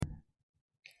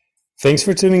Thanks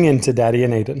for tuning in to Daddy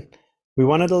and Aiden. We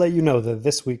wanted to let you know that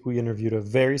this week we interviewed a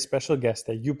very special guest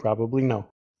that you probably know.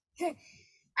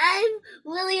 I'm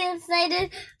really excited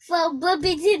for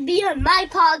Blippi to be on my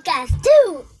podcast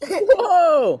too.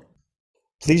 Whoa!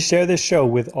 Please share this show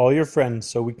with all your friends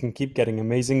so we can keep getting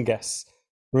amazing guests.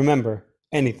 Remember,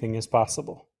 anything is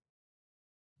possible.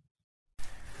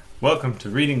 Welcome to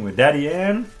Reading with Daddy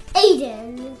and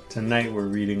Aiden. Tonight we're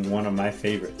reading one of my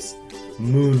favorites,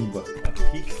 Moon Book, a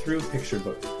peek-through picture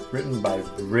book written by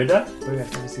Britta. Wait, I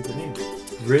can't see the name.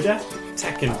 Britta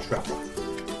Teckentrup.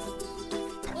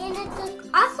 And it's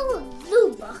also a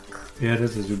zoo book. Yeah, it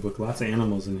is a zoo book. Lots of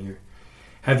animals in here.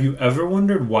 Have you ever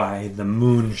wondered why the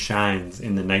moon shines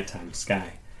in the nighttime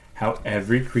sky? How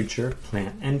every creature,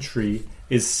 plant, and tree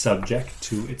is subject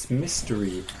to its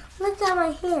mystery. Look at my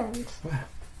hand. Wow,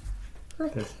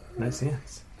 Look. that's nice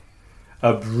hands.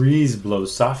 A breeze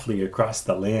blows softly across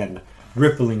the land,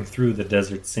 rippling through the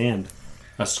desert sand.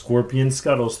 A scorpion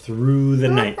scuttles through the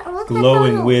night,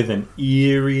 glowing with an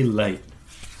eerie light.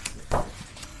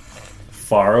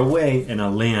 Far away in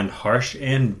a land harsh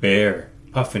and bare,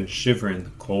 puff and shiver in the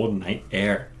cold night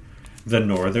air. The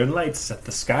northern lights set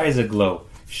the skies aglow,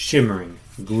 shimmering,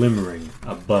 glimmering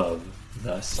above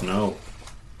the snow.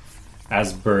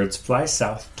 As birds fly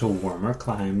south to warmer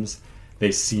climes,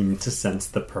 they seem to sense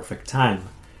the perfect time.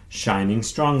 Shining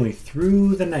strongly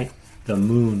through the night, the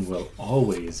moon will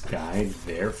always guide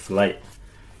their flight.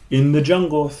 In the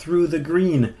jungle, through the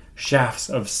green, shafts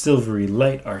of silvery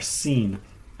light are seen.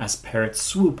 As parrots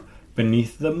swoop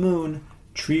beneath the moon,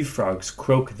 tree frogs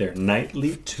croak their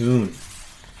nightly tune.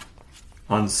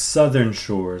 On southern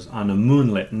shores, on a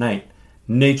moonlit night,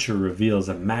 nature reveals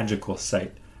a magical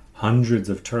sight. Hundreds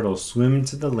of turtles swim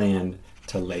to the land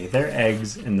to lay their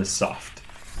eggs in the soft,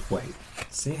 white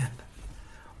sand.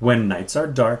 When nights are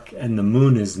dark and the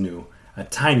moon is new, a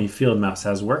tiny field mouse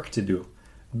has work to do.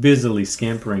 Busily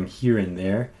scampering here and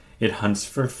there, it hunts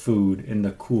for food in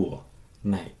the cool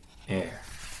night air.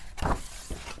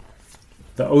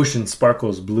 The ocean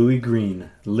sparkles bluey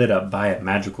green, lit up by a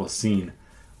magical scene.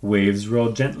 Waves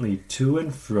roll gently to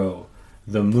and fro.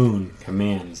 The moon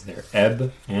commands their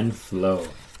ebb and flow.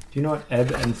 Do you know what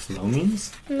ebb and flow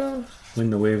means? No. When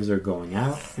the waves are going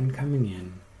out and coming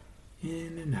in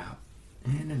and out,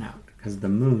 in and out. Because the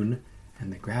moon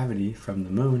and the gravity from the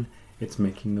moon, it's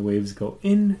making the waves go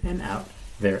in and out.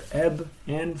 Their ebb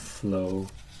and flow.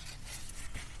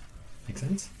 Make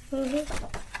sense?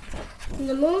 Mm-hmm.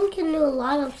 The moon can do a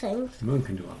lot of things. The moon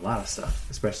can do a lot of stuff,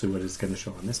 especially what it's going to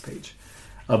show on this page.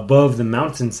 Above the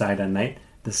mountainside at night,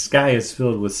 the sky is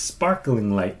filled with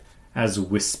sparkling light. As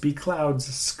wispy clouds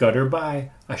scutter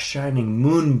by, a shining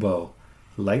moonbow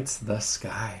lights the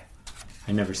sky.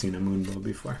 I never seen a moonbow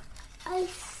before. I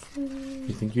see.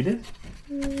 You think you did?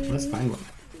 Let's find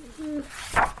one.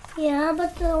 Yeah,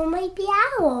 but there might be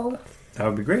owl. That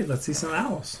would be great. Let's see some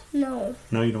owls. No.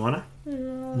 No, you don't want to?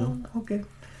 No. No? Okay.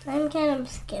 I'm kind of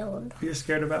scared. You're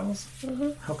scared of owls?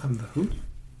 Mm-hmm. How come the who?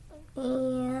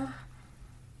 Yeah.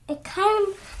 It kind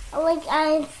of like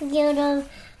I'm scared of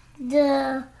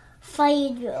the fire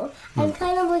drill. I'm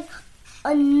kind of like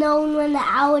unknown when the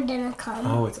owl didn't come.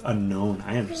 Oh, it's unknown.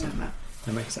 I understand that.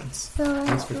 That makes sense. So,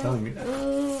 Thanks for telling me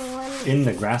that. In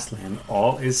the grassland,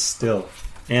 all is still.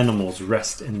 Animals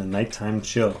rest in the nighttime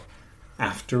chill.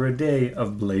 After a day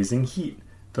of blazing heat,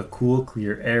 the cool,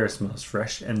 clear air smells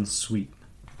fresh and sweet.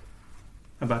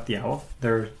 About the owl,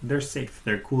 they're safe.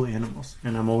 They're cool animals,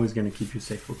 and I'm always going to keep you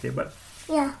safe, okay, bud?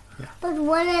 Yeah. Yeah. But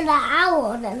when did the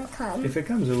owl didn't come? If it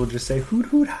comes, it will just say, hoot,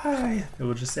 hoot, hi. It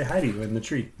will just say hi to you in the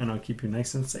tree, and I'll keep you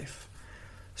nice and safe.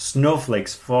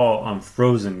 Snowflakes fall on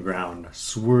frozen ground.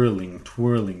 Swirling,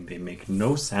 twirling, they make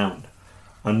no sound.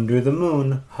 Under the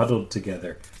moon, huddled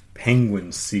together,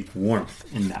 penguins seek warmth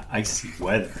in the icy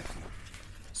weather.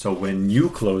 So when you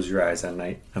close your eyes at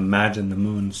night, imagine the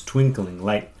moon's twinkling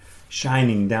light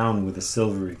shining down with a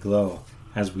silvery glow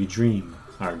as we dream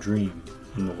our dream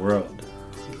in the world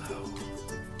below.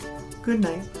 Good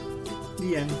night.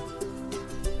 The end.